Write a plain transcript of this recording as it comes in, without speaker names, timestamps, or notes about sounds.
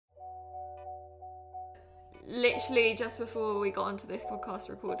literally just before we got onto this podcast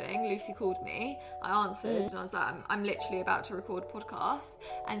recording, Lucy called me. I answered and I was like, I'm literally about to record a podcast.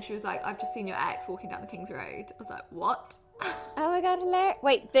 And she was like, I've just seen your ex walking down the King's Road. I was like, what? Oh my god, hilarious.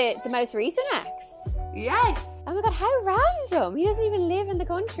 Wait, the most recent ex? Yes. Oh my god, how random. He doesn't even live in the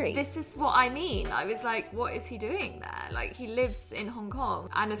country. This is what I mean. I was like, what is he doing there? Like, he lives in Hong Kong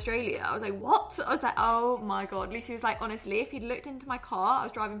and Australia. I was like, what? I was like, oh my god. Lucy was like, honestly, if he'd looked into my car, I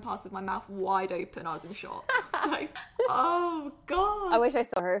was driving past with my mouth wide open. I was in shock. I was like, oh god. I wish I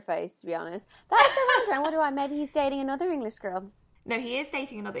saw her face, to be honest. That's so random. I wonder why. Maybe he's dating another English girl. No, he is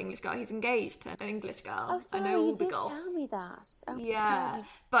dating another English girl. He's engaged to an English girl. Oh, sorry, I know all you the did golf. tell me that. Oh, Yeah, God.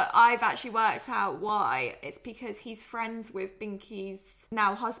 but I've actually worked out why. It's because he's friends with Binky's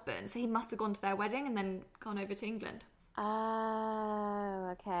now husband, so he must have gone to their wedding and then gone over to England. Oh,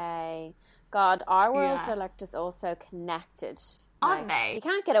 okay. God, our worlds Yeah. are like just all so connected. Aren't Like, they? You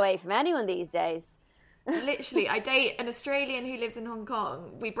can't get away from anyone these days. Literally, I date an Australian who lives in Hong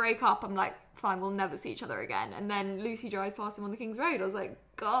Kong. We break up. I'm like, fine, we'll never see each other again. And then Lucy drives past him on the King's Road. I was like,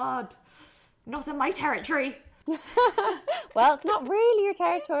 God, not in my territory. Well, it's not really your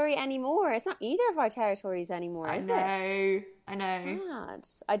territory anymore. It's not either of our territories anymore, is it? I know. Sad.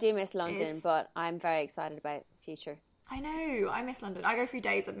 I do miss London, It's- but I'm very excited about the future. I know. I miss London. I go through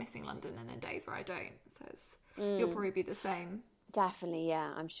days of missing London and then days where I don't. So you'll probably be the same. Definitely,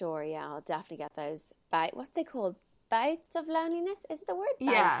 yeah, I'm sure. Yeah, I'll definitely get those what's they called? Bouts of loneliness? Is it the word?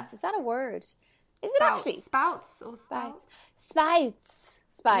 Bouts? Yeah. Is that a word? Is it actually? Spouts or spouts? Spouts.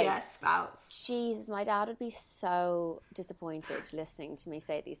 Spouts. Yeah, spouts. Jesus, my dad would be so disappointed listening to me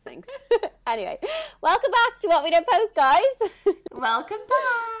say these things. Anyway, welcome back to What We Don't Post, guys. Welcome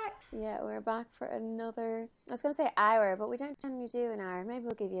back. Yeah, we're back for another, I was going to say hour, but we don't generally do an hour. Maybe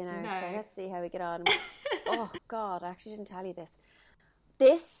we'll give you an hour. No. So let's see how we get on. Oh, God, I actually didn't tell you this.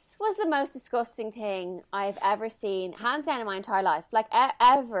 This was the most disgusting thing I've ever seen, hands down, in my entire life. Like,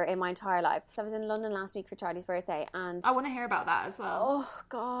 ever in my entire life. So I was in London last week for Charlie's birthday, and I want to hear about that as well. oh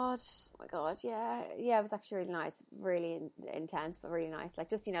God, yeah, it was actually really nice, really intense, but really nice. Like,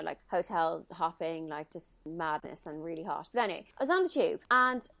 just, like hotel hopping, like just madness and really hot. But anyway, I was on the tube,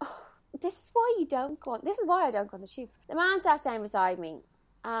 and this is why I don't go on the tube. The man sat down beside me,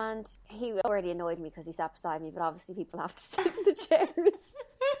 and he already annoyed me because he sat beside me, but obviously people have to sit in the chairs.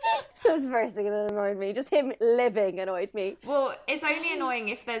 That was the first thing that annoyed me. Just him living annoyed me. Well, it's only annoying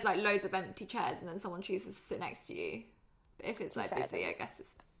if there's like loads of empty chairs and then someone chooses to sit next to you. But if it's like fair, busy, I guess it's,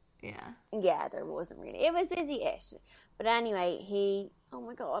 yeah. Yeah, there wasn't really. It was busy-ish. But anyway, oh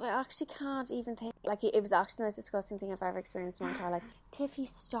my God, I actually can't even think. Like, it was actually the most disgusting thing I've ever experienced in my entire life. Tiff, he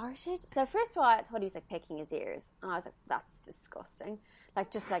started. So first of all, I thought he was like picking his ears. And I was like, that's disgusting.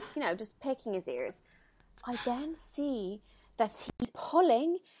 Like, just picking his ears. I then see that he's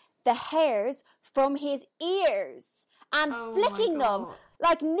pulling the hairs from his ears and Oh flicking my them God.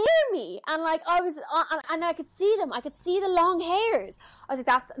 like near me, and like I was and I could see them. I could see the long hairs. I was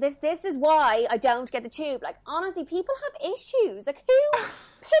like, this is why I don't get the tube. Like, honestly, people have issues. Like, who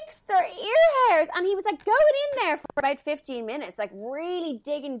picks their ear hairs? And he was like going in there for about 15 minutes, like really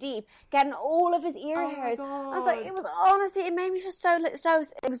digging deep, getting all of his ear Oh my hairs. God. I was like, it was honestly, it made me just so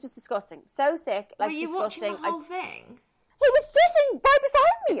it was just disgusting, so sick. Like, Were you disgusting. watching the whole thing? He was sitting right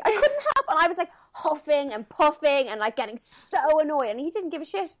beside me. I couldn't help. And I was like huffing and puffing and like getting so annoyed. And he didn't give a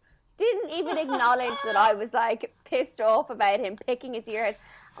shit. Didn't even acknowledge that I was like pissed off about him picking his ears.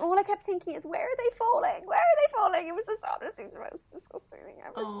 And all I kept thinking is, where are they falling? Where are they falling? It was just honestly the most disgusting thing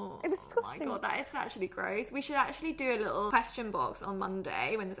ever. Oh, it was disgusting. my God, that is actually gross. We should actually do a little question box on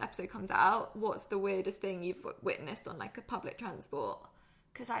Monday when this episode comes out. What's the weirdest thing you've witnessed on like a public transport?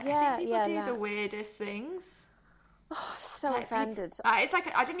 Because I think people do the weirdest things. Oh, I'm so Like, offended. It's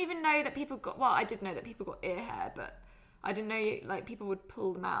like, I didn't even know that people got, well, I did know that people got ear hair, but I didn't know like people would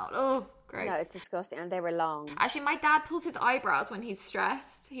pull them out. Oh, gross. No, it's disgusting. And they were long. Actually, my dad pulls his eyebrows when he's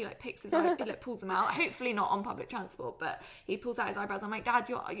stressed. He like picks his he like pulls them out. Hopefully not on public transport, but he pulls out his eyebrows. I'm like, Dad,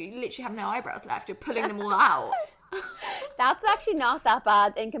 you literally have no eyebrows left. You're pulling them all out. That's actually not that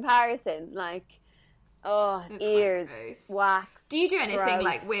bad in comparison. Like, oh, It's ears, quite gross. wax. Do you do anything gross.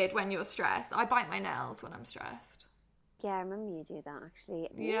 like weird when you're stressed? I bite my nails when I'm stressed. Yeah, I remember you do that, actually.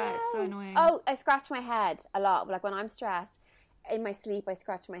 Yeah, it's so annoying. Oh, I scratch my head a lot. Like, when I'm stressed, in my sleep, I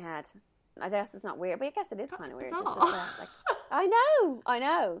scratch my head. I guess it's not weird, but I guess it is kind of weird. It's bizarre. just, like, I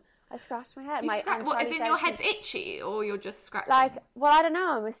know. I scratch my head. What, is in your head's itchy, or you're just scratching? Like, well, I don't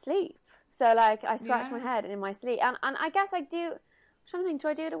know. I'm asleep. So, like, I scratch Yeah. my head in my sleep. And I guess I do. I'm trying to think, do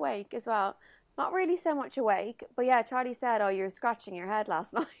I do it awake as well? Not really so much awake. But yeah, Charlie said, oh, you were scratching your head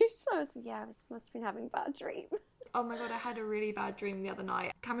last night. So I was like, yeah, I must have been having a bad dream. Oh my God, I had a really bad dream the other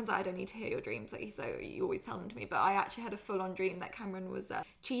night. Cameron's like, I don't need to hear your dreams, like, so you always tell them to me. But I actually had a full-on dream that Cameron was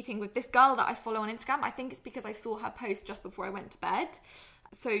cheating with this girl that I follow on Instagram. I think it's because I saw her post just before I went to bed.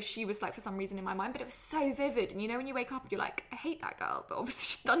 So she was like, for some reason in my mind, but it was so vivid. And you know, when you wake up and you're like, I hate that girl, but obviously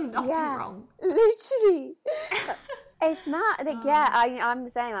she's done nothing wrong. Literally. It's mad. Like, I'm the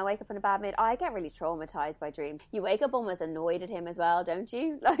same. I wake up in a bad mood. I get really traumatized by dreams. You wake up almost annoyed at him as well, don't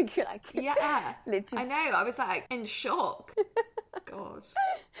you? Like, yeah. Literally. I know. I was like in shock. God.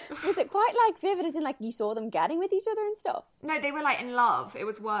 Was it quite like vivid as in like you saw them getting with each other and stuff? No, they were like in love. It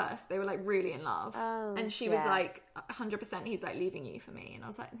was worse. They were like really in love. Oh, and she was like 100% he's like leaving you for me. And I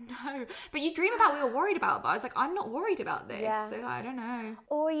was like, no. But you dream about what you're worried about. But I was like, I'm not worried about this. Yeah. So I don't know.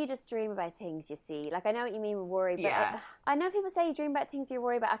 Or you just dream about things you see. Like, I know what you mean with worry. But I know people say you dream about things you're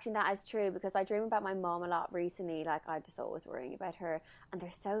worried about. Actually, that is true because I dream about my mom a lot recently. Like, I'm just always worrying about her. And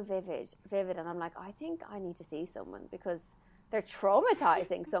they're so vivid. And I'm like, I think I need to see someone because they're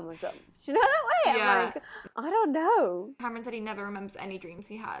traumatizing some of them. Do you know that way? Yeah. I'm like, I don't know. Cameron said he never remembers any dreams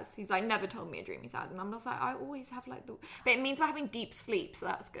he has. He's like, never told me a dream he's had. And I'm just like, I always have like the... But it means we're having deep sleep, so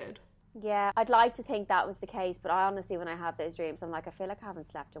that's good. Yeah, I'd like to think that was the case, but I honestly, when I have those dreams, I'm like, I feel like I haven't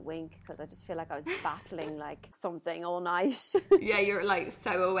slept a wink because I just feel like I was battling like something all night. Yeah, you're like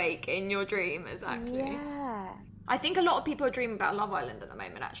so awake in your dream, exactly. Yeah. I think a lot of people are dreaming about Love Island at the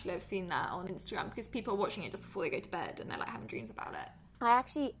moment, actually. I've seen that on Instagram because people are watching it just before they go to bed and they're like having dreams about it.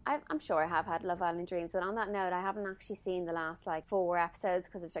 I'm sure I have had Love Island dreams, but on that note, I haven't actually seen the last like 4 episodes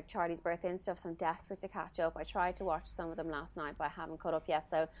because of like Charlie's birthday and stuff, so I'm desperate to catch up. I tried to watch some of them last night, but I haven't caught up yet,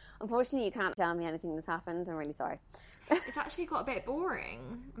 so unfortunately you can't tell me anything that's happened. I'm really sorry. It's actually got a bit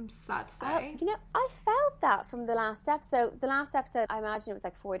boring, I'm sad to say. You know, I felt that from the last episode. The last episode, I imagine it was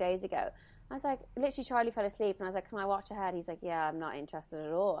like 4 days ago. I was like, literally, Charlie fell asleep, and I was like, can I watch ahead? He's like, yeah, I'm not interested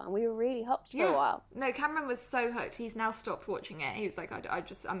at all. And we were really hooked for a while. No, Cameron was so hooked. He's now stopped watching it. He was like,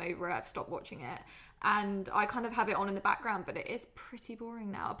 I'm over it. I've stopped watching it. And I kind of have it on in the background, but it is pretty boring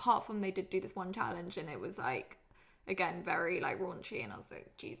now. Apart from they did do this one challenge, and it was like, again, very like raunchy. And I was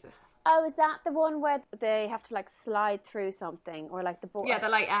like, Jesus. Oh, is that the one where they have to like slide through something, or like the board? Yeah, they're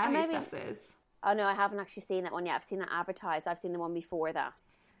like air hostesses. Oh no, I haven't actually seen that one yet. I've seen that advertised. I've seen the one before that.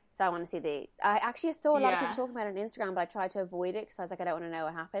 So I want to see I actually saw a lot of people talking about it on Instagram, but I tried to avoid it because I was like, I don't want to know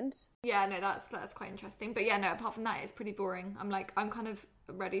what happened. Yeah, no, that's quite interesting. But yeah, no, apart from that, it's pretty boring. I'm kind of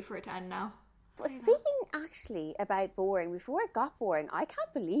ready for it to end now. But speaking actually about boring, before it got boring, I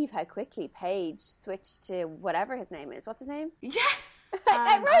can't believe how quickly Paige switched to whatever his name is. What's his name? Yes! It's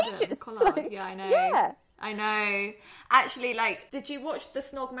outrageous! Like, yeah, I know. Yeah. I know. Actually, like, did you watch the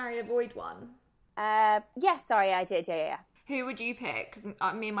Snog, Marry, Avoid one? Yeah, sorry, I did, yeah. Who would you pick? Because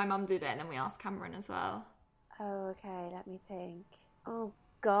me and my mum did it, and then we asked Cameron as well. Oh, okay. Let me think. Oh,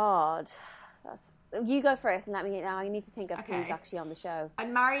 God. You go first, and I need to think of who's actually on the show.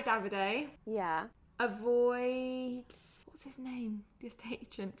 I'd marry Davide. Yeah. Avoid... What's his name? The estate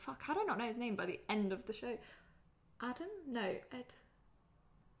agent. Fuck, how do I not know his name by the end of the show? Adam? No, Ed.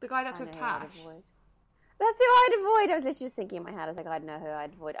 The guy that's with Tash. That's who I'd avoid. I was literally just thinking in my head. I was like, I'd know who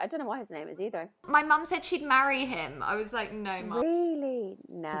I'd avoid. I don't know what his name is either. My mum said she'd marry him. I was like, no, Mum. Really?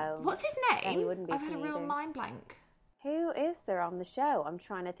 No. What's his name? Yeah, he wouldn't be. I've had a real mind blank. Who is there on the show? I'm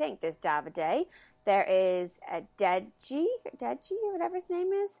trying to think. There's Davide. There is Deji, or whatever his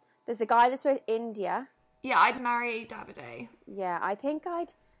name is. There's the guy that's with India. Yeah, I'd marry Davide. Yeah, I think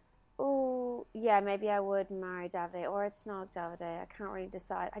Oh, yeah, maybe I would marry Davide, or it's not Davide. I can't really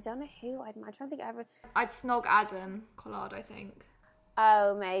decide. I don't know who I'm trying to think of. I'd snog Adam Collard, I think.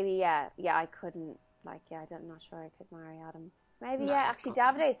 Oh, maybe, yeah. Yeah, I couldn't, I'm not sure I could marry Adam. Maybe, no, yeah, actually,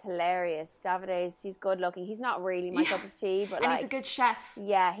 Davide's hilarious. He's good looking. He's not really my cup of tea, but and he's a good chef.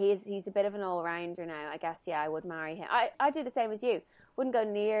 Yeah, he's a bit of an all-rounder now. I guess, yeah, I would marry him. I do the same as you. Wouldn't go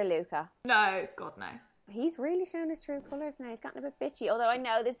near Luca. No, God, no. He's really shown his true colours now. He's gotten a bit bitchy. Although I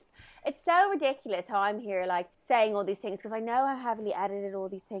know this, it's so ridiculous how I'm here like saying all these things because I know how heavily edited all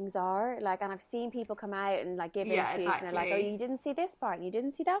these things are. Like, and I've seen people come out and like give interviews and they're like, "Oh, you didn't see this part and you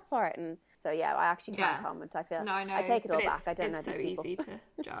didn't see that part," and so yeah, I actually can't comment. I feel I take it all back. I don't know these people. It's so easy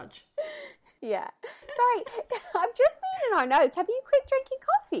to judge. Yeah. Sorry, I've just seen in our notes. Have you quit drinking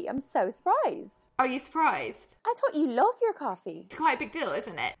coffee? I'm so surprised. Are you surprised? I thought you love your coffee. It's quite a big deal,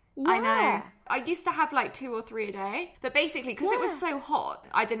 isn't it? Yeah. I know. I used to have like 2 or 3 a day, but basically because it was so hot,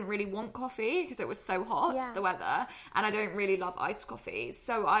 I didn't really want coffee because it was so hot, the weather, and I don't really love iced coffee.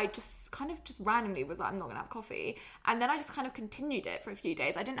 So I just randomly was like, I'm not going to have coffee. And then I just kind of continued it for a few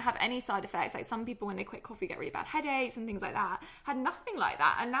days. I didn't have any side effects. Like some people when they quit coffee get really bad headaches and things like that. Had nothing like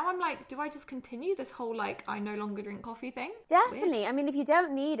that. And now I'm like, do I just continue this whole like I no longer drink coffee thing? Definitely. Weird. I mean, if you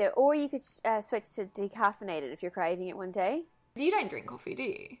don't need it, or you could switch to decaffeinate it if you're craving it one day. You don't drink coffee, do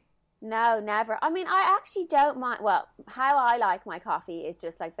you? No, never. I mean, I actually don't mind. Well, how I like my coffee is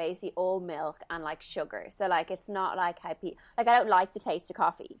just like basically all milk and like sugar. So like it's not like how like I don't like the taste of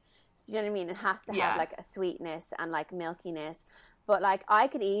coffee. So, you know what I mean? It has to have like a sweetness and like milkiness. But like I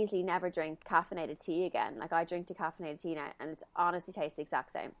could easily never drink caffeinated tea again. Like I drink decaffeinated tea now and it honestly tastes the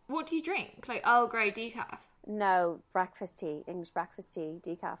exact same. What do you drink? Like Earl Grey decaf? No, breakfast tea, English breakfast tea,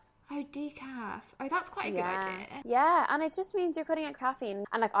 decaf. Oh, decaf. Oh, that's quite a good idea. Yeah, and it just means you're cutting out caffeine.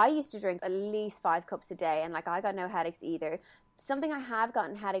 And like I used to drink at least 5 cups a day and like I got no headaches either. Something I have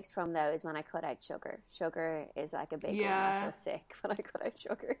gotten headaches from though is when I cut out sugar. Sugar is like a big one. I feel sick when I cut out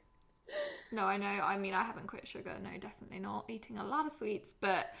sugar. No, I know. I mean, I haven't quit sugar. No, definitely not. Eating a lot of sweets.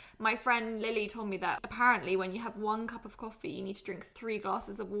 But my friend Lily told me that apparently when you have 1 cup of coffee, you need to drink 3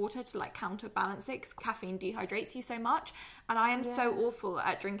 glasses of water to like counterbalance it because caffeine dehydrates you so much. And I am so awful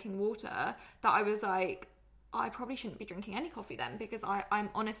at drinking water that I was like, I probably shouldn't be drinking any coffee then because I'm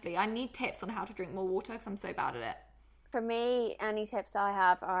honestly, I need tips on how to drink more water because I'm so bad at it. For me, any tips I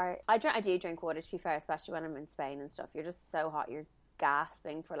have are, I do drink water to be fair, especially when I'm in Spain and stuff. You're just so hot, you're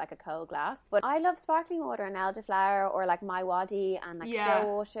gasping for like a cold glass. But I love sparkling water and elderflower or like My Wadi and like still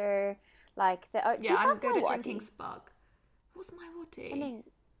water. Like I'm good at drinking Spark. What's My Wadi? I mean,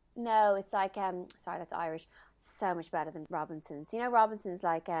 no, it's like sorry, that's Irish. So much better than Robinson's. You know, Robinson's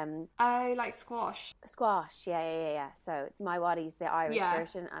like oh, like squash. Squash, yeah. So it's My Wadi's the Irish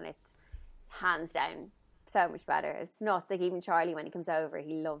version, and it's hands down so much better. It's nuts. Like even Charlie, when he comes over,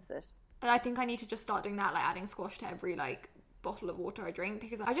 he loves it. I think I need to just start doing that, like adding squash to every like bottle of water I drink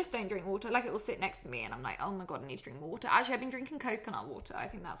because I just don't drink water. Like it will sit next to me and I'm like, oh my god, I need to drink water. Actually, I've been drinking coconut water. I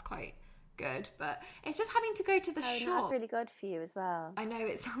think that's quite good, but it's just having to go to the shop. That's really good for you as well. I know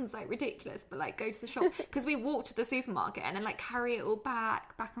it sounds like ridiculous, but like go to the shop because we walk to the supermarket and then like carry it all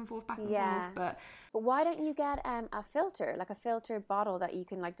back and forth. But why don't you get a filter, like a filtered bottle that you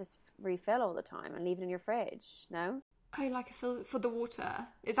can like just refill all the time and leave it in your fridge? No? Oh, like a fill for the water?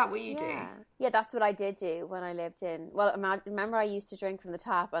 Is that what you do? Yeah, that's what I did do when I lived in... Well, remember I used to drink from the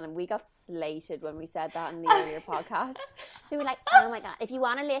tap and we got slated when we said that in the earlier podcast. We were like, oh my God, if you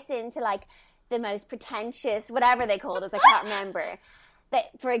want to listen to like the most pretentious, whatever they called us, I can't remember.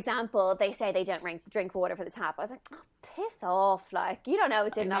 For example, they say they don't drink water for the tap. I was like, oh, piss off. Like, you don't know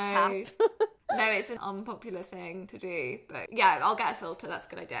it's in that tap. No, it's an unpopular thing to do. But yeah, I'll get a filter. That's a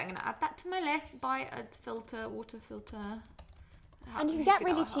good idea. I'm going to add that to my list. Buy a filter, water filter. And you can get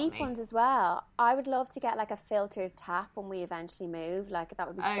really cheap ones as well. I would love to get like a filtered tap when we eventually move. Like that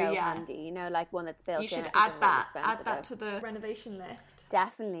would be so handy. You know, like one that's built in. You should add that. Add that to the renovation list.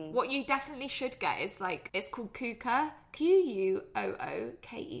 Definitely. What you definitely should get is like, it's called Quooker. Quooker.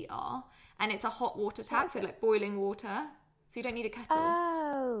 And it's a hot water tap. So like boiling water. So you don't need a kettle.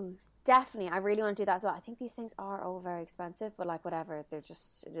 Oh, definitely. I really want to do that as well. I think these things are all very expensive, but like whatever. It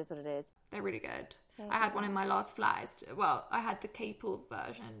is what it is. They're really good. I had one in my last flat. Well, I had the Capel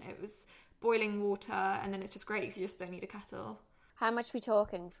version. It was boiling water and then it's just great because you just don't need a kettle. How much are we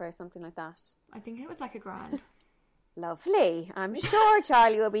talking for something like that? I think it was like $1,000. Lovely. I'm sure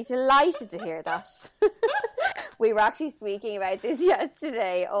Charlie will be delighted to hear that. We were actually speaking about this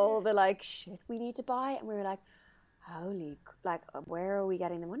yesterday. All the like, shit we need to buy. And we were like, holy, like, where are we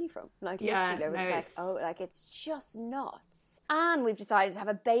getting the money from? Like, literally, it's just nuts. And we've decided to have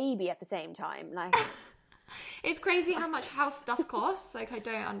a baby at the same time. Like, it's crazy how much house stuff costs. Like, I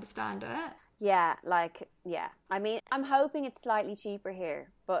don't understand it. Yeah, I mean, I'm hoping it's slightly cheaper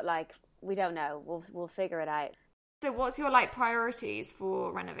here, but like, we don't know. We'll figure it out. So, what's your like priorities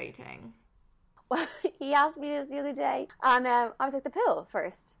for renovating? Well, he asked me this the other day, and I was like, the pool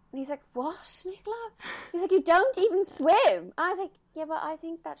first. And he's like, what, Nicola? He was like, you don't even swim. And I was like, yeah, but I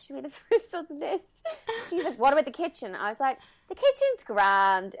think that should be the first on the list. He's like, what about the kitchen? I was like, the kitchen's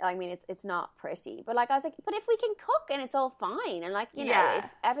grand. I mean, it's not pretty. But like, I was like, but if we can cook and it's all fine and like, you know,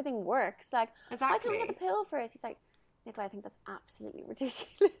 it's everything works. Like, why can't we get the pool first? He's like, Nicola, I think that's absolutely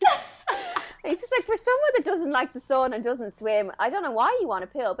ridiculous. He's just like, for someone that doesn't like the sun and doesn't swim, I don't know why you want a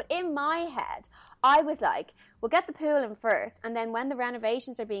pool. But in my head, I was like, we'll get the pool in first. And then when the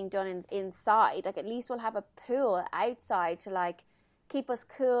renovations are being done inside, like at least we'll have a pool outside to like keep us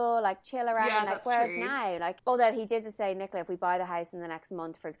cool, like chill around. Yeah, like, whereas now, like, although he did just say, Nicola, if we buy the house in the next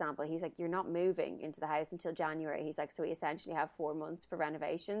month, for example, he's like, you're not moving into the house until January. He's like, so we essentially have 4 months for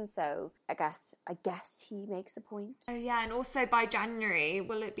renovations. So I guess he makes a point. Oh yeah, and also by January,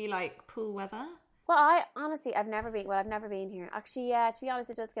 will it be like pool weather? Well, I've never been here. Actually, yeah, to be honest,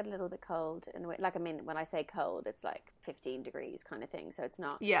 it does get a little bit cold. And like, I mean, when I say cold, it's like 15 degrees kind of thing. So it's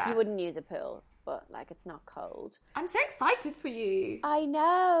not, Yeah. you wouldn't use a pool, but like, it's not cold. I'm so excited for you. I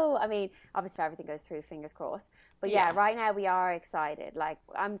know. I mean, obviously, if everything goes through, fingers crossed. But yeah, right now we are excited. Like,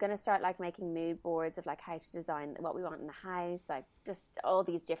 I'm going to start like making mood boards of like how to design what we want in the house, like just all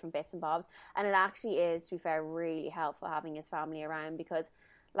these different bits and bobs. And it actually is, to be fair, really helpful having his family around, because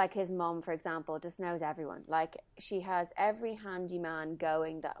like his mum, for example, just knows everyone. Like, she has every handyman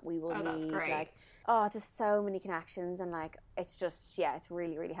going that we will need. That's great. Like, just so many connections, and like, it's just, yeah, it's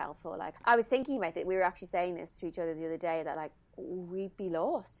really, really helpful. Like, I was thinking about it. We were actually saying this to each other the other day, that like, we'd be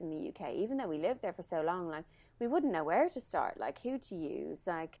lost in the UK, even though we lived there for so long. Like, we wouldn't know where to start, like who to use.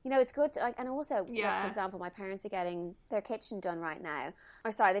 Like, you know, it's good to, like, and also, like, for example, my parents are getting their kitchen done right now.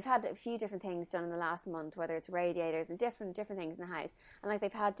 Or sorry, they've had a few different things done in the last month, whether it's radiators and different things in the house, and like,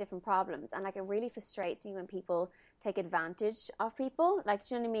 they've had different problems, and like, it really frustrates me when people take advantage of people. Like,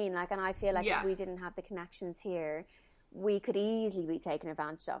 do you know what I mean? Like, and I feel like if we didn't have the connections here, we could easily be taken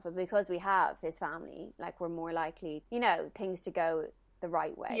advantage of. But because we have his family, like, we're more likely, you know, things to go the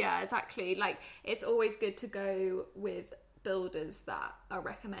right way. Yeah, exactly. Like, it's always good to go with builders that are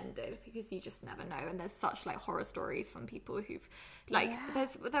recommended, because you just never know. And there's such like horror stories from people who've like there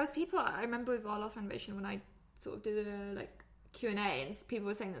was people, I remember with our last renovation, when I sort of did a like Q&A, and people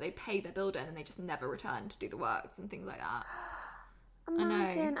were saying that they paid their builder and they just never returned to do the works and things like that.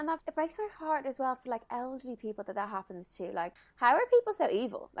 Imagine. And that, it breaks my heart as well for like elderly people that happens to. Like, how are people so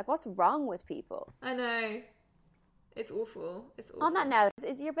evil? Like, what's wrong with people? I know. It's awful. On that note,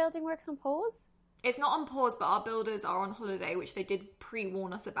 is your building works on pause? It's not on pause, but our builders are on holiday, which they did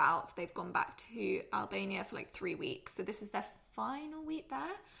pre-warn us about. So they've gone back to Albania for like 3 weeks. So this is their final week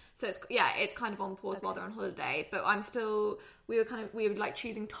there. So it's kind of on pause while they're on holiday. But we were like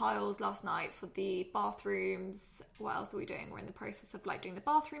choosing tiles last night for the bathrooms. What else are we doing? We're in the process of like doing the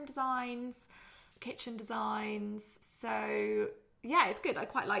bathroom designs, kitchen designs. So yeah, it's good. I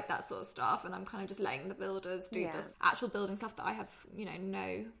quite like that sort of stuff, and I'm kind of just letting the builders do this actual building stuff that I have, you know,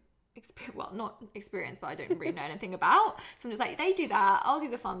 no experience, well, not experience, but I don't really know anything about. So I'm just like, they do that, I'll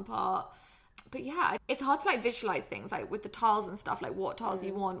do the fun part. But yeah, it's hard to like visualize things like with the tiles and stuff, like what tiles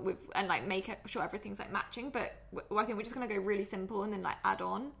you want with, and like make sure everything's like matching. But I think we're just gonna go really simple and then like add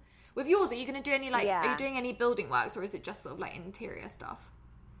on. With yours, are you gonna do any like, are you doing any building works, or is it just sort of like interior stuff?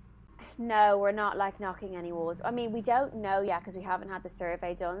 No, we're not like knocking any walls. I mean, we don't know yet because we haven't had the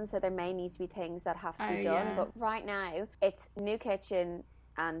survey done, so there may need to be things that have to be done. Yeah. But right now, it's new kitchen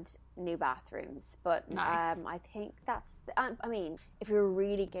and new bathrooms. But nice. I think that's, I mean, if we were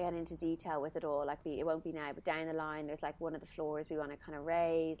really getting into detail with it all, like it won't be now, but down the line, there's like one of the floors we want to kind of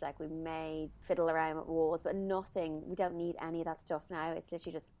raise, like we may fiddle around with walls, but nothing, we don't need any of that stuff now. It's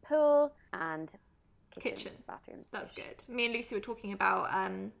literally just pool and kitchen. Bathrooms. That's good. Me and Lucy were talking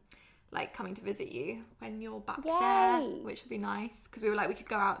about like coming to visit you when you're back Yay. there, which would be nice, because we were like, we could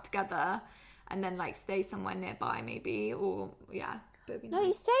go out together and then like stay somewhere nearby maybe, or yeah. No,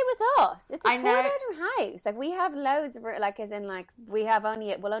 you stay with us. It's a 4-bedroom house. Like, we have loads of, like, as in, like, we'll only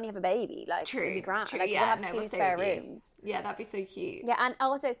have a baby. Like, true, it'll be grand. true. Like, Yeah, we'll have two spare rooms. Yeah, that'd be so cute. Yeah, and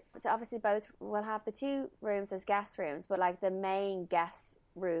also, so obviously we'll have the 2 rooms as guest rooms, but like the main guest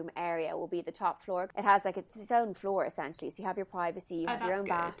room area will be the top floor. It has like its own floor essentially, so you have your privacy, you have your own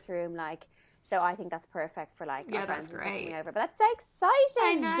bathroom, like. So I think that's perfect for like our friends and stuff coming over. But that's so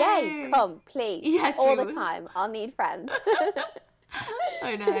exciting! I know. Yay! Come, please. Yes, all the time. I'll need friends.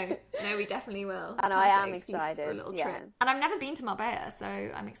 I know. No, we definitely will. And I am excited. For a little trip. And I've never been to Marbella, so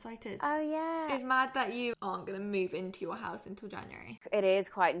I'm excited. Oh yeah. It's mad that you aren't going to move into your house until January. It is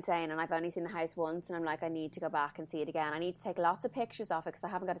quite insane, and I've only seen the house once, and I'm like, I need to go back and see it again. I need to take lots of pictures of it because I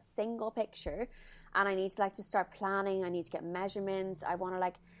haven't got a single picture, and I need to like just start planning. I need to get measurements. I want to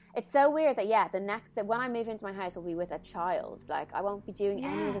like. It's so weird that when I move into my house, will be with a child. Like, I won't be doing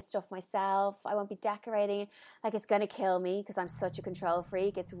any of the stuff myself. I won't be decorating. Like, it's going to kill me because I'm such a control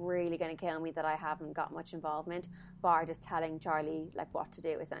freak. It's really going to kill me that I haven't got much involvement, bar just telling Charlie, like, what to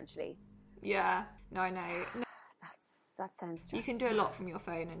do, essentially. Yeah. No, I know. No. That sounds stressful. You can do a lot from your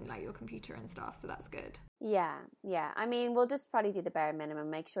phone and like your computer and stuff, so that's good. Yeah. I mean, we'll just probably do the bare minimum,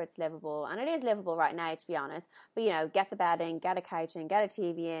 make sure it's livable, and it is livable right now, to be honest. But, you know, get the bed in, get a couch in, get a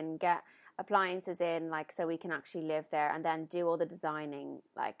TV in, get appliances in, like, so we can actually live there, and then do all the designing,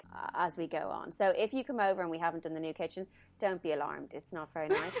 like, as we go on. So if you come over and we haven't done the new kitchen, don't be alarmed. It's not very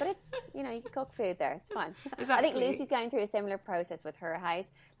nice, but it's, you know, you can cook food there. It's fine. Exactly. I think Lucy's going through a similar process with her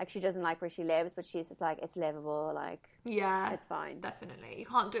house. Like, she doesn't like where she lives, but she's just like, it's livable, like, yeah, it's fine. Definitely. You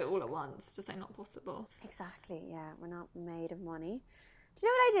can't do it all at once. Just like, not possible. Exactly, yeah. We're not made of money Do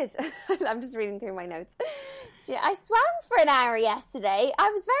you know what I did? I'm just reading through my notes. I swam for an hour yesterday.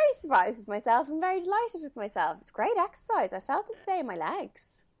 I was very surprised with myself and very delighted with myself. It's great exercise. I felt it today in my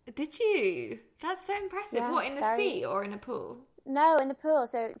legs. Did you? That's so impressive. Yeah, what, in the sea or in a pool? No, in the pool.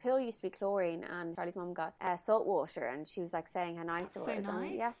 So the pool used to be chlorine, and Charlie's mum got salt water, and she was like saying how nice it was. So nice.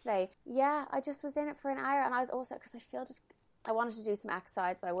 And yesterday, yeah, I just was in it for an hour, and I was also, because I feel just, I wanted to do some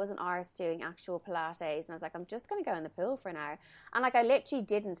exercise, but I wasn't arsed doing actual Pilates, and I was like, I'm just going to go in the pool for an hour. And like, I literally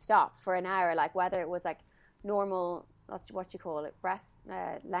didn't stop for an hour, like whether it was like normal, what you call it, breast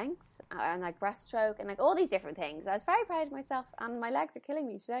lengths and like breaststroke and like all these different things. I was very proud of myself, and my legs are killing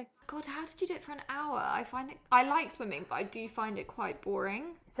me today. God, how did you do it for an hour? I like swimming, but I do find it quite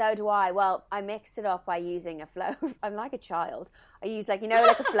boring. So do I. Well, I mixed it up by using a float. I'm like a child. I use like, you know,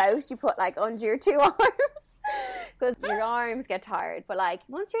 like a float you put like under your two arms because your arms get tired. But like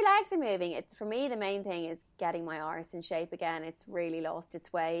once your legs are moving, it, for me, the main thing is getting my arse in shape again. It's really lost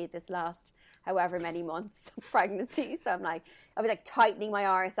its way this last however many months of pregnancy. So I was like tightening my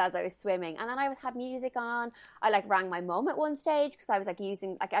arse as I was swimming, and then I would have music on. I like rang my mum at one stage because I was like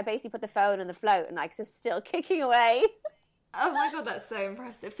using, like I basically put the phone on the float and like just still kicking away. Oh my God, that's so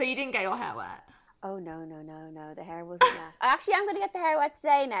impressive. So you didn't get your hair wet? Oh no, the hair wasn't wet. I actually am going to get the hair wet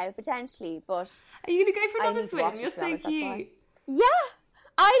today now, potentially, but are you going to go for another swim? You're so cute. Yeah,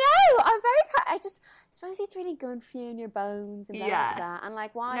 I know. I'm very proud. I suppose it's really good for you and your bones and blah, blah, blah. And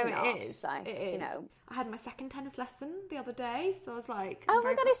like, why not? It is. Like, it is. You know. I had my second tennis lesson the other day, so I was like, oh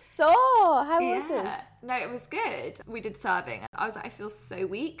my God, I saw. How was it? No, it was good. We did serving. I was like, I feel so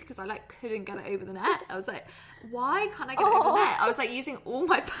weak because I like couldn't get it over the net. I was like, why can't I get it over the net? I was like using all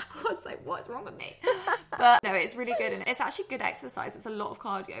my power. I was like, what's wrong with me? But no, it's really good, and it's actually good exercise. It's a lot of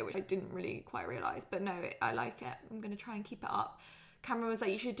cardio, which I didn't really quite realise. But no, I like it. I'm going to try and keep it up. Cameron was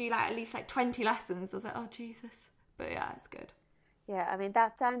like, you should do like at least like 20 lessons. I was like, oh Jesus. But yeah, it's good. Yeah, I mean,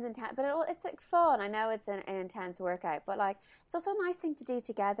 that sounds intense, but it's like fun. I know it's an intense workout, but like it's also a nice thing to do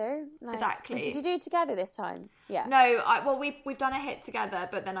together. Like, exactly. Did you do it together this time? Yeah. No, we've done a hit together,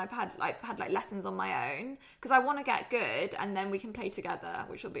 but then I've had lessons on my own because I want to get good, and then we can play together,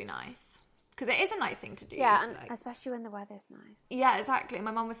 which will be nice. Because it is a nice thing to do. Yeah, and like, especially when the weather's nice. Yeah, exactly. My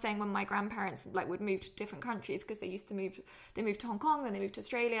mum was saying when my grandparents like would move to different countries because they moved to Hong Kong, then they moved to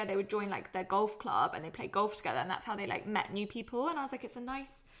Australia, they would join like their golf club and they play golf together, and that's how they like met new people. And I was like, it's a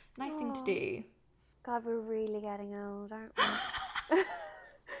nice thing to do. God, we're really getting old, aren't we?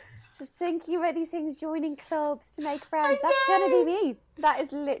 Just thinking about these things, joining clubs to make friends. That's going to be me. That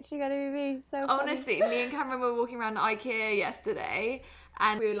is literally going to be me. So honestly, me and Cameron were walking around IKEA yesterday,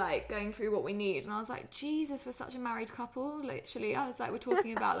 and we were like going through what we need, and I was like, Jesus, we're such a married couple. Literally, I was like, we're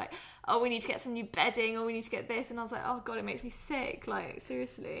talking about like, oh, we need to get some new bedding, or we need to get this, and I was like, oh God, it makes me sick. Like,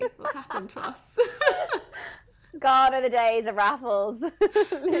 seriously, what's happened to us? God are the days of raffles.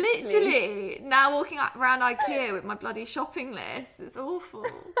 Literally, now walking around IKEA with my bloody shopping list, it's awful.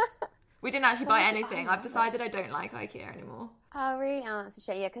 We didn't actually buy anything. I've decided I don't like IKEA anymore. Oh, really? Oh, that's a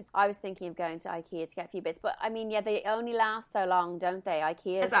shame. Yeah, because I was thinking of going to IKEA to get a few bits. But, I mean, yeah, they only last so long, don't they?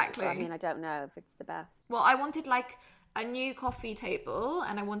 IKEA. Exactly. I mean, I don't know if it's the best. Well, I wanted, like, a new coffee table,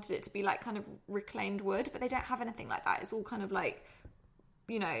 and I wanted it to be, like, kind of reclaimed wood, but they don't have anything like that. It's all kind of, like,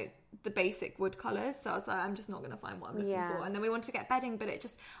 you know, the basic wood colours. So I was like, I'm just not going to find what I'm looking for. And then we wanted to get bedding, but it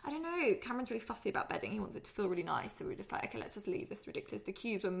just, I don't know. Cameron's really fussy about bedding. He wants it to feel really nice. So we were just like, okay, let's just leave this ridiculous. The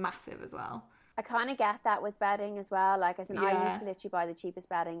queues were massive as well. I kind of get that with bedding as well. Like, as in, I used to literally buy the cheapest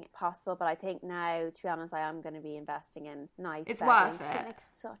bedding possible, but I think now, to be honest, I am going to be investing in nice It's bedding. worth it. It makes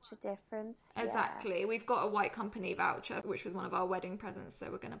such a difference. Exactly. Yeah. We've got a White Company voucher, which was one of our wedding presents, so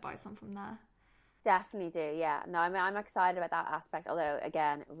we're going to buy some from there. Definitely do, yeah. No, I mean, I'm excited about that aspect, although,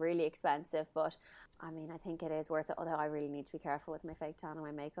 again, really expensive, but I mean, I think it is worth it, although I really need to be careful with my fake tan and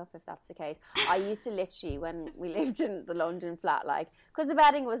my makeup if that's the case. I used to literally, when we lived in the London flat, like, because the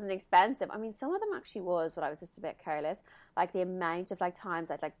bedding wasn't expensive, I mean, some of them actually was, but I was just a bit careless. Like, the amount of, like,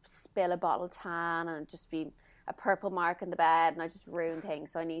 times I'd, like, spill a bottle of tan and it'd just be a purple mark in the bed, and I just ruin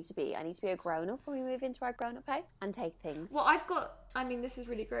things. So I need to be a grown-up when we move into our grown-up house and take things. Well, I've got, I mean, this is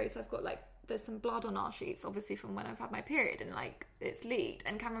really gross. I've got, like, there's some blood on our sheets, obviously from when I've had my period, and like it's leaked,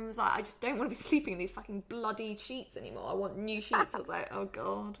 and Cameron was like, I just don't want to be sleeping in these fucking bloody sheets anymore. I want new sheets. I was like, oh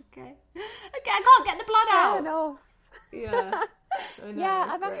God, okay, I can't get the blood out. Fair enough. Yeah. I know, yeah,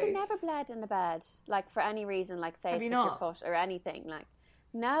 I've gross. actually never bled in the bed, like for any reason, like say it's your foot or anything. Like,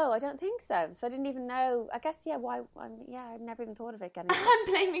 no, I don't think so. So I didn't even know. I guess why? I've never even thought of it getting. I'm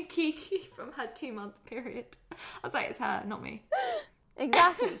blaming Kiki from her 2-month period. I was like, it's her, not me.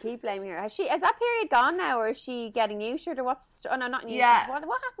 Exactly. Keep blaming her. Has that period gone now, or is she getting neutered, or what's? Oh no, not neutered. Yeah.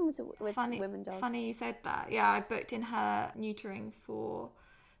 What happens with women dogs? Funny you said that. Yeah, I booked in her neutering for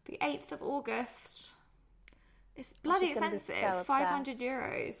the 8th of August. It's bloody expensive. So 500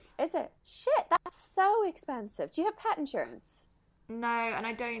 euros. Is it? Shit, that's so expensive. Do you have pet insurance? No, and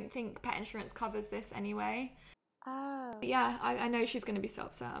I don't think pet insurance covers this anyway. Oh. Yeah, I know she's going to be so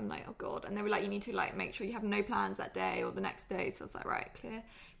upset. I'm like, oh God. And they were like, you need to like make sure you have no plans that day or the next day. So I was like, right,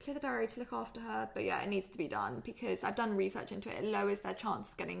 clear the diary to look after her. But yeah, it needs to be done because I've done research into it. It lowers their chance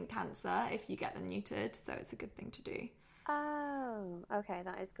of getting cancer if you get them neutered. So it's a good thing to do. Oh, okay,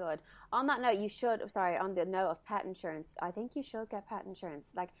 that is good. On that note, on the note of pet insurance, I think you should get pet insurance.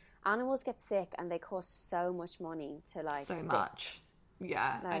 Like, animals get sick and they cost so much money to like so fix. Much.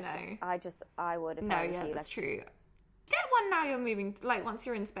 Yeah, like, I know. I would if no, I was yeah, you. That's true. Get one now you're moving, like once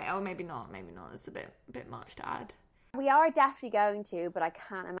you're in Spain. Oh, maybe not. It's a bit much to add. We are definitely going to, but I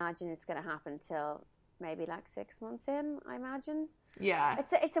can't imagine it's going to happen till maybe like 6 months in, I imagine. Yeah.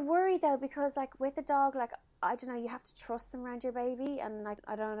 It's a worry though, because like with the dog, like I don't know, you have to trust them around your baby, and like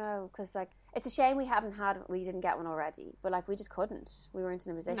I don't know, because like it's a shame we didn't get one already, but like we just couldn't. We weren't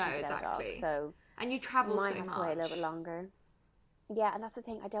in a position to get a dog, so and you travel might so have much. to wait a little bit longer. Yeah, and that's the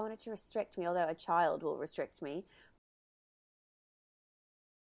thing. I don't want it to restrict me, although a child will restrict me.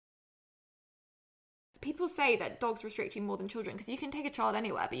 People say that dogs restrict you more than children because you can take a child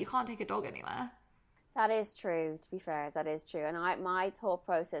anywhere, but you can't take a dog anywhere. That is true, to be fair, that is true. And my thought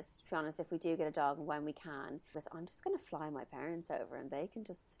process, to be honest, if we do get a dog when we can, was I'm just going to fly my parents over and they can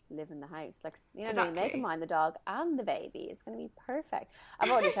just live in the house. Like, you know what I mean? They can mind the dog and the baby. It's going to be perfect. I've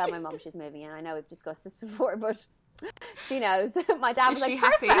already told my mum she's moving in. I know we've discussed this before, but she knows. My dad was like,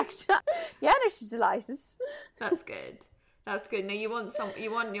 perfect. Yeah, no, she's delighted. That's good. That's good. No, you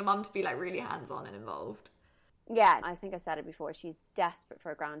want your mum to be like really hands-on and involved. Yeah, I think I said it before. She's desperate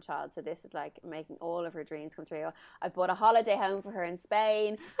for a grandchild, so this is like making all of her dreams come true. I've bought a holiday home for her in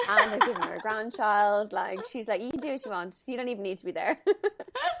Spain, and I've given her a grandchild. Like, she's like, you can do what you want. You don't even need to be there.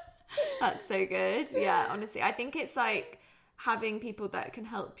 That's so good. Yeah, honestly, I think it's like having people that can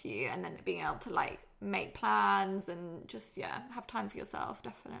help you, and then being able to like make plans and just have time for yourself.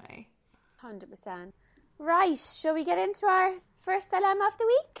 Definitely. 100%. Right, shall we get into our first dilemma of the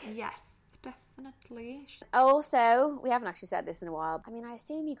week? Yes. Definitely. Also, we haven't actually said this in a while. I mean, I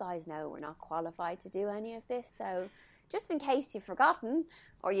assume you guys know we're not qualified to do any of this, so just in case you've forgotten,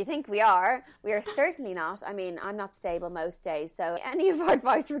 or you think we are certainly not. I mean, I'm not stable most days, so any of our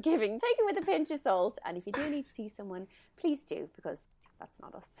advice we're giving, take it with a pinch of salt, and if you do need to see someone, please do, because that's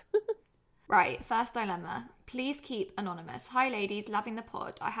not us. Right, first dilemma. Please keep anonymous. Hi ladies, loving the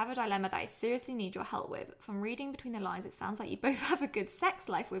pod. I have a dilemma that I seriously need your help with. From reading between the lines, it sounds like you both have a good sex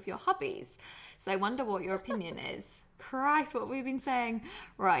life with your hobbies. So I wonder what your opinion is. Christ, what we've been saying.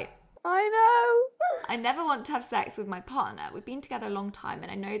 Right. I know. I never want to have sex with my partner. We've been together a long time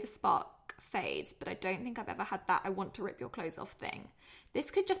and I know the spark fades, but I don't think I've ever had that I want to rip your clothes off thing.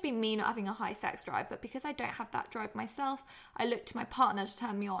 This could just be me not having a high sex drive, but because I don't have that drive myself, I look to my partner to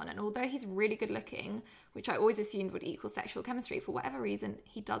turn me on, and although he's really good looking, which I always assumed would equal sexual chemistry, for whatever reason,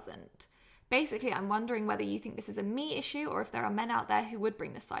 he doesn't. Basically, I'm wondering whether you think this is a me issue or if there are men out there who would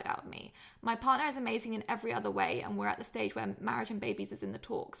bring this side out of me. My partner is amazing in every other way, and we're at the stage where marriage and babies is in the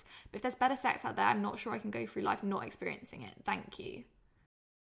talks. But if there's better sex out there, I'm not sure I can go through life not experiencing it. Thank you.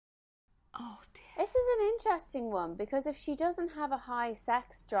 Oh dear. This is an interesting one, because if she doesn't have a high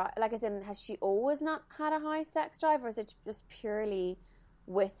sex drive, like as in, has she always not had a high sex drive, or is it just purely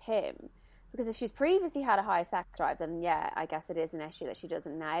with him? Because if she's previously had a high sex drive, then yeah, I guess it is an issue that she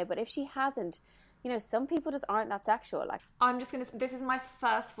doesn't now. But if she hasn't, you know, some people just aren't that sexual. Like, this is my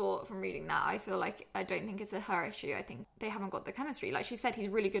first thought from reading that. I feel like I don't think it's a her issue. I think they haven't got the chemistry. Like she said, he's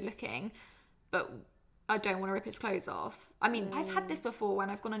really good looking, but I don't want to rip his clothes off. I mean, I've had this before when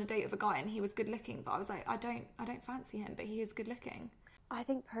I've gone on a date with a guy and he was good looking, but I was like, I don't fancy him, but he is good looking. I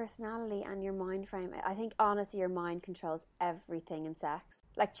think personality and your mind frame, I think honestly your mind controls everything in sex.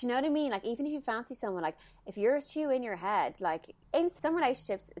 Like, do you know what I mean? Like, even if you fancy someone, like, if you're too in your head, like, in some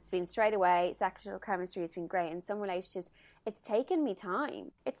relationships, it's been straight away, sexual chemistry has been great. In some relationships, it's taken me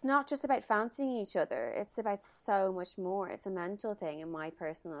time. It's not just about fancying each other. It's about so much more. It's a mental thing, in my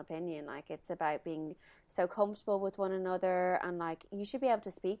personal opinion. Like, it's about being so comfortable with one another, and, like, you should be able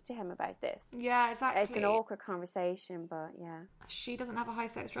to speak to him about this. Yeah, exactly. It's an awkward conversation, but yeah. She doesn't have a high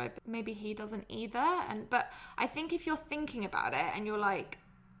sex drive, but maybe he doesn't either. But I think if you're thinking about it and you're like,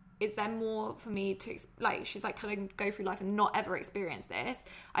 is there more for me to, like, she's like, can I go through life and not ever experience this?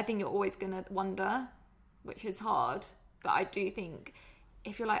 I think you're always going to wonder, which is hard. But I do think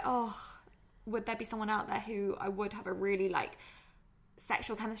if you're like, oh, would there be someone out there who I would have a really, like,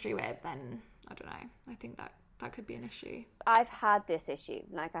 sexual chemistry with, then I don't know. I think that could be an issue. I've had this issue.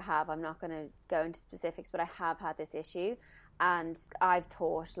 Like I have. I'm not going to go into specifics, but I have had this issue. And I've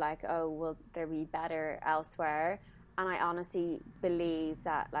thought like, oh, will there be better elsewhere? And I honestly believe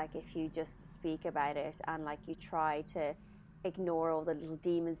that like if you just speak about it and like you try to ignore all the little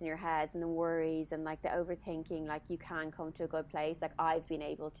demons in your heads and the worries and like the overthinking, like you can come to a good place. Like I've been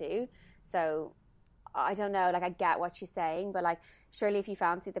able to. So I don't know, like I get what she's saying, but like surely if you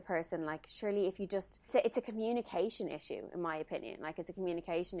fancy the person, like surely if you just, it's a communication issue in my opinion. Like it's a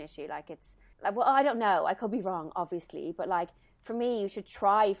communication issue. Like it's, well, I don't know, I could be wrong obviously, but like for me you should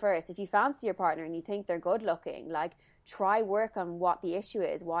try first. If you fancy your partner and you think they're good looking, like try work on what the issue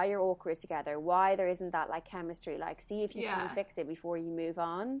is, why you're awkward together, why there isn't that like chemistry, like see if you can fix it before you move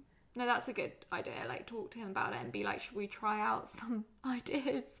on. No, that's a good idea. Like talk to him about it and be like, should we try out some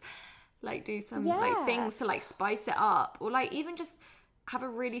ideas? Like do some like things to like spice it up, or like even just have a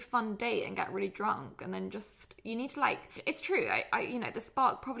really fun date and get really drunk, and then just you need to like, it's true, I you know, the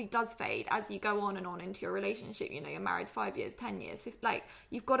spark probably does fade as you go on and on into your relationship. You know, you're married 5 years, 10 years, like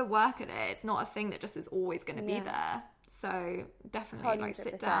you've got to work at it. It's not a thing that just is always going to be there. So definitely 100%. Like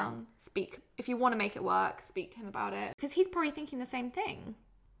sit down, speak, if you want to make it work, speak to him about it, because he's probably thinking the same thing.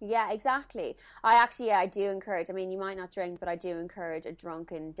 Yeah, exactly. I do encourage, I mean, you might not drink, but I do encourage a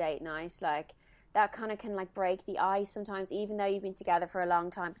drunken date night. Like, that kind of can, like, break the ice sometimes, even though you've been together for a long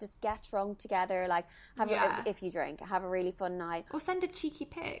time. But just get drunk together, like, if you drink, have a really fun night. Or send a cheeky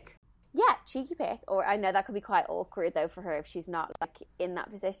pic. Yeah, cheeky pic. Or I know that could be quite awkward, though, for her if she's not, like, in that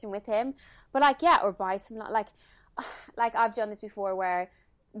position with him. But, like, yeah, or buy some, like I've done this before where,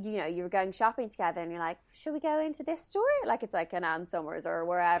 you know, you were going shopping together and you're like, should we go into this store? Like it's like an Ann Summers or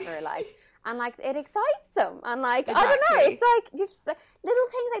wherever, like, and like it excites them. And like, exactly. I don't know, it's like you just little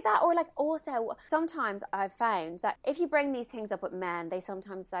things like that. Or like also sometimes I've found that if you bring these things up with men, they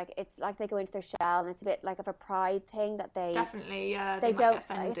sometimes like, it's like they go into their shell and it's a bit like of a pride thing that they definitely, they don't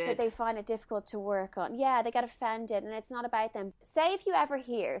get offended. They find it difficult to work on. Yeah, they get offended, and it's not about them. Say if you ever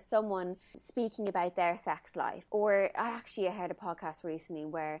hear someone speaking about their sex life, or I actually heard a podcast recently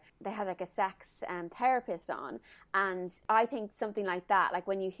where they had like a sex therapist on, and I think something like that, like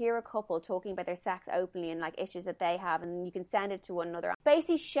when you hear a couple talking about their sex openly and like issues that they have, and you can send it to one another,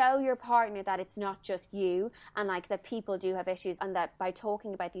 basically show your partner that it's not just you, and like that people do have issues, and that by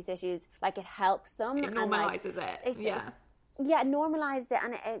talking about these issues, like it helps them. It normalizes it. Yeah, normalize it,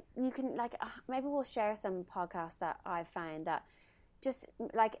 and you can like maybe we'll share some podcasts that I've found that just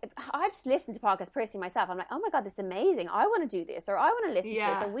like I've just listened to podcasts personally myself. I'm like, oh my god, this is amazing. I want to do this, or I want to listen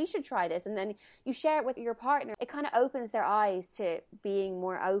to this, or we should try this. And then you share it with your partner. It kind of opens their eyes to being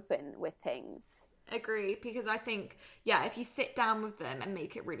more open with things. Agree, because I think, yeah, if you sit down with them and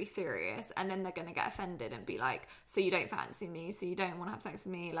make it really serious, and then they're going to get offended and be like, so you don't fancy me, so you don't want to have sex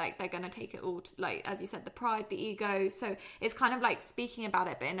with me, like they're going to take it all to, like, as you said, the pride, the ego. So it's kind of like speaking about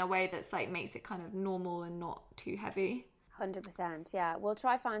it, but in a way that's like makes it kind of normal and not too heavy. 100%, yeah. We'll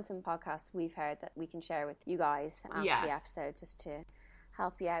try find some podcasts we've heard that we can share with you guys after the episode, just to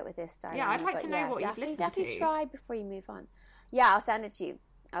help you out with this dilemma. Yeah, I'd like to know what you've listened to. Definitely try before you move on. Yeah, I'll send it to you.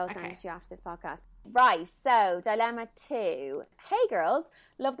 I'll send it to you after this podcast. Right, so dilemma 2. Hey girls,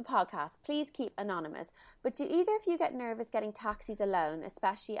 love the podcast. Please keep anonymous. But do either of you get nervous getting taxis alone,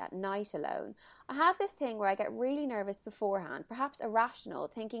 especially at night alone? I have this thing where I get really nervous beforehand, perhaps irrational,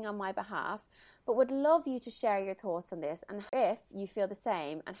 thinking on my behalf, but would love you to share your thoughts on this, and if you feel the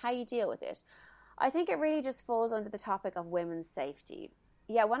same, and how you deal with it. I think it really just falls under the topic of women's safety.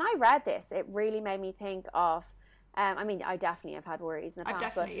 Yeah, when I read this, it really made me think of I mean, I definitely have had worries in the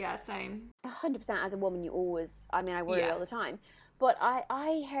past. Same. 100%. As a woman, you always, I mean, I worry all the time. But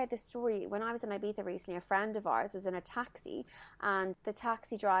I heard this story when I was in Ibiza recently. A friend of ours was in a taxi, and the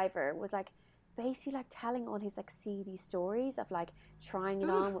taxi driver was like, basically like telling all his like seedy stories of like trying it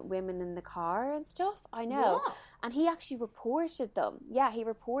on with women in the car and stuff. I know. What? And he actually reported them. Yeah, he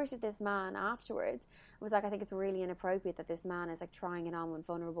reported this man afterwards. It was like, I think it's really inappropriate that this man is like trying it on with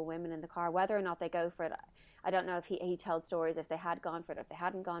vulnerable women in the car. Whether or not they go for it, I don't know if he told stories if they had gone for it, if they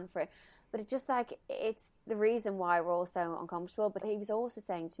hadn't gone for it. But it's just like, it's the reason why we're all so uncomfortable. But he was also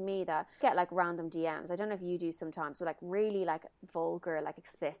saying to me that get like random DMs. I don't know if you do sometimes, but like really like vulgar, like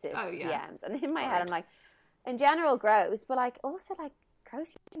explicit DMs. And in my head, I'm like, in general, gross, but like also like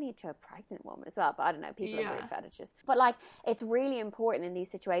gross you need to a pregnant woman as well. But I don't know, people are weird fetishes. But like, it's really important in these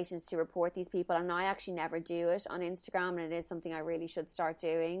situations to report these people. And I actually never do it on Instagram, and it is something I really should start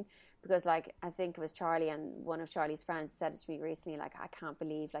doing. Because, like, I think it was Charlie, and one of Charlie's friends said it to me recently, like, I can't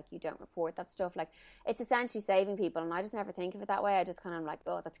believe, like, you don't report that stuff. Like, it's essentially saving people, and I just never think of it that way. I just kind of like,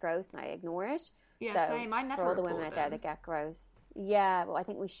 oh, that's gross, and I ignore it. Yeah, so same. I never for all the report women out there them. that get gross, yeah, well, I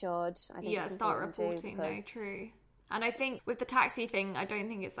think we should. I think it's Start important reporting. too, No, because true. And I think with the taxi thing, I don't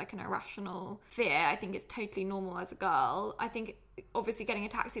think it's like an irrational fear. I think it's totally normal as a girl. I think obviously getting a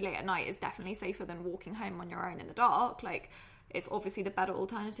taxi late at night is definitely safer than walking home on your own in the dark. Like, it's obviously the better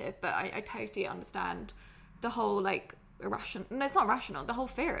alternative, but I totally understand the whole like irrational. No, it's not rational. The whole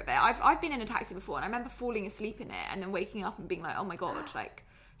fear of it. I've been in a taxi before, and I remember falling asleep in it and then waking up and being like, oh my god, like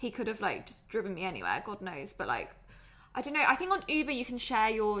he could have like just driven me anywhere. God knows, but like. I don't know, I think on Uber you can share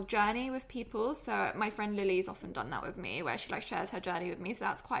your journey with people. So my friend Lily's often done that with me, where she like shares her journey with me. So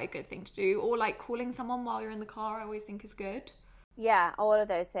that's quite a good thing to do. Or like calling someone while you're in the car, I always think is good. yeah, all of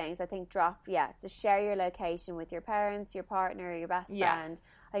those things. I think just share your location with your parents, your partner, your best friend.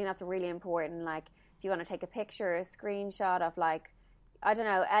 I think that's really important. Like, if you want to take a picture or a screenshot of like, I don't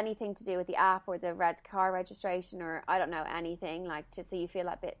know, anything to do with the app or the red car registration, or I don't know, anything, like, so you feel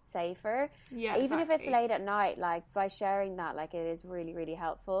a bit safer. Yeah, even exactly. if it's late at night, like, by sharing that, like, it is really, really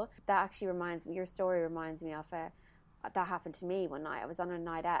helpful. That actually reminds me, your story reminds me of that happened to me one night. I was on a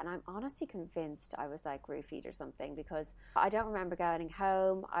night out, and I'm honestly convinced I was like roofied or something, because I don't remember going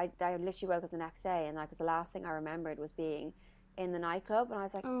home. I literally woke up the next day, and like, was the last thing I remembered was being in the nightclub, and I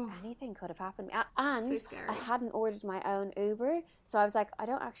was like, anything could have happened. And So scary. I hadn't ordered my own Uber, so I was like, I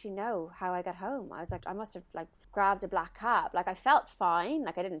don't actually know how I got home. I was like, I must have like grabbed a black cab. Like, I felt fine,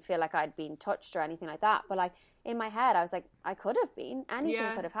 like I didn't feel like I'd been touched or anything like that, but like in my head I was like, I could have been,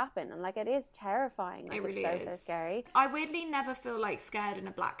 anything could have happened. And like, it is terrifying. Like, It really it's so is. scary. I weirdly never feel like scared in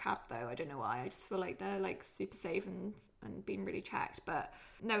a black cab though. I don't know why. I just feel like they're like super safe and being really checked. But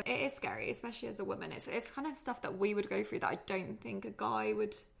no, it is scary, especially as a woman. It's kind of stuff that we would go through that I don't think a guy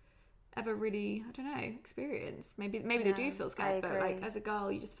would ever really, I don't know, experience. Maybe they do feel scared, but like as a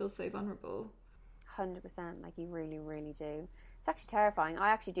girl you just feel so vulnerable. 100%, like you really, really do. It's actually terrifying. I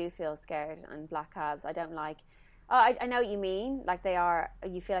actually do feel scared on black cabs. I don't like. I know what you mean. Like,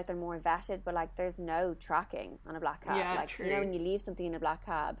 you feel like they're more vetted, but like there's no tracking on a black cab. Yeah, like, true. you know, when you leave something in a black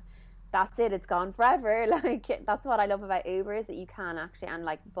cab, that's it. It's gone forever. Like, that's what I love about Uber, is that you can actually, and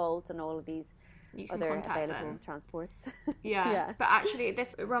like Bolt and all of these You can other contact available them. transports. Yeah. But actually,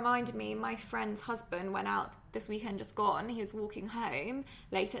 this reminded me, my friend's husband went out this weekend just gone. He was walking home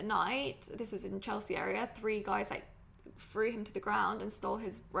late at night. This is in Chelsea area. 3 guys like threw him to the ground and stole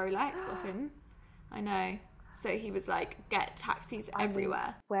his Rolex off him. I know. So he was like, get taxis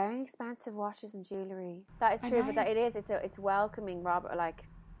everywhere. Wearing expensive watches and jewellery. That is I true, know. but that it's welcoming Robert, like,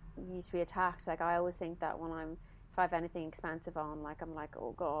 you to be attacked. Like, I always think that if I have anything expensive on, like, I'm like,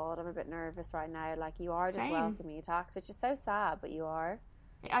 oh God, I'm a bit nervous right now. Like, you are just Same. welcoming attacks, which is so sad, but you are.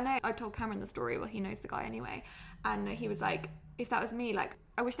 I know I told Cameron the story, well, he knows the guy anyway, and he was like, if that was me, like,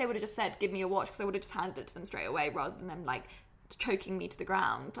 I wish they would have just said, give me a watch, because I would have just handed it to them straight away, rather than them like choking me to the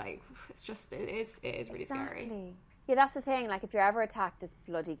ground. Like, it's just, it is really scary. Yeah, that's the thing. Like, if you're ever attacked, just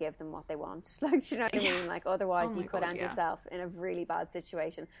bloody give them what they want. Like, do you know what I mean? Like, otherwise you could end yourself in a really bad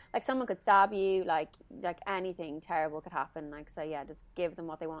situation. Like, someone could stab you. Like anything terrible could happen. Like, so yeah, just give them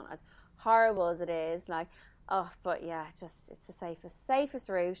what they want. As horrible as it is, like, but yeah, just it's the safest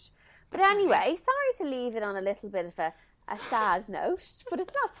route. But anyway, sorry to leave it on a little bit of a sad note, but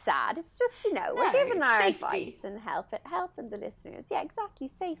it's not sad. It's just, we're giving our advice and helping the listeners. Yeah, exactly.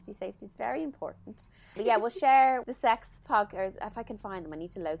 Safety is very important. But yeah, we'll share the sex podcast if I can find them. I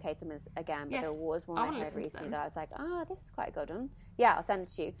need to locate them again. But there was one I heard recently that I was like, this is quite a good one. Yeah, I'll send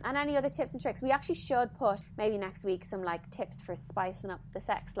it to you. And any other tips and tricks? We actually should put maybe next week some like tips for spicing up the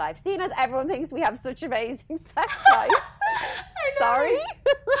sex life. Seeing as everyone thinks we have such amazing sex lives. Sorry.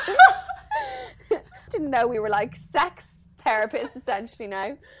 Didn't know we were like sex therapists essentially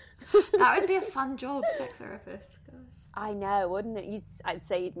now. That would be a fun job, sex therapist. Gosh. I know, wouldn't it? I'd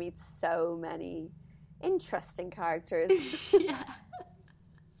say you'd meet so many interesting characters. Yeah.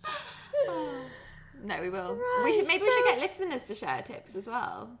 No, we will. Right, maybe we should get listeners to share tips as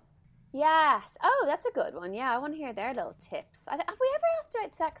well. Yes. Oh, that's a good one. Yeah, I want to hear their little tips. Have we ever asked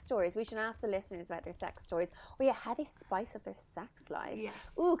about sex stories? We should ask the listeners about their sex stories. Oh yeah, how they spice up their sex life. Yes.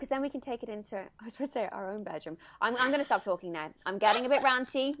 Ooh, because then we can take it into, I was supposed to say, our own bedroom. I'm going to stop talking now. I'm getting a bit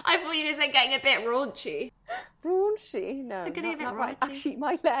ranty. I thought you were getting a bit raunchy. Raunchy? No, not raunchy. Actually,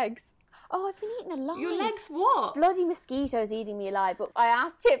 my legs. Oh, I've been eaten alive. Your legs what? Bloody mosquitoes eating me alive. But I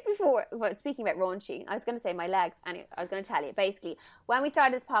asked Tip before, well, speaking about raunchy, I was going to say my legs. Anyway, I was going to tell you, basically, when we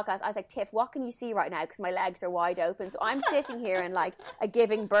started this podcast, I was like, Tiff, what can you see right now? Because my legs are wide open. So I'm sitting here in like a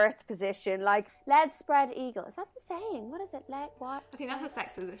giving birth position, like legs spread eagle. Is that the saying? What is it? What? I think that's a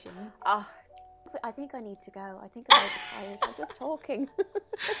sex position. Oh, I think I need to go. I think I'm overtired. I'm just talking.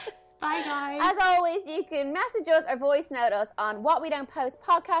 Bye, guys. As always, you can message us or voice note us on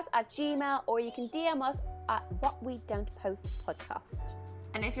whatwedon'tpostpodcast@gmail.com, or you can DM us at whatwedon'tpostpodcast.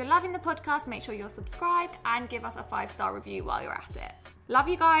 And if you're loving the podcast, make sure you're subscribed and give us a 5-star review while you're at it. Love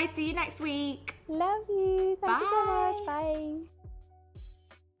you guys. See you next week. Love you. Thank you so Bye. much. Bye.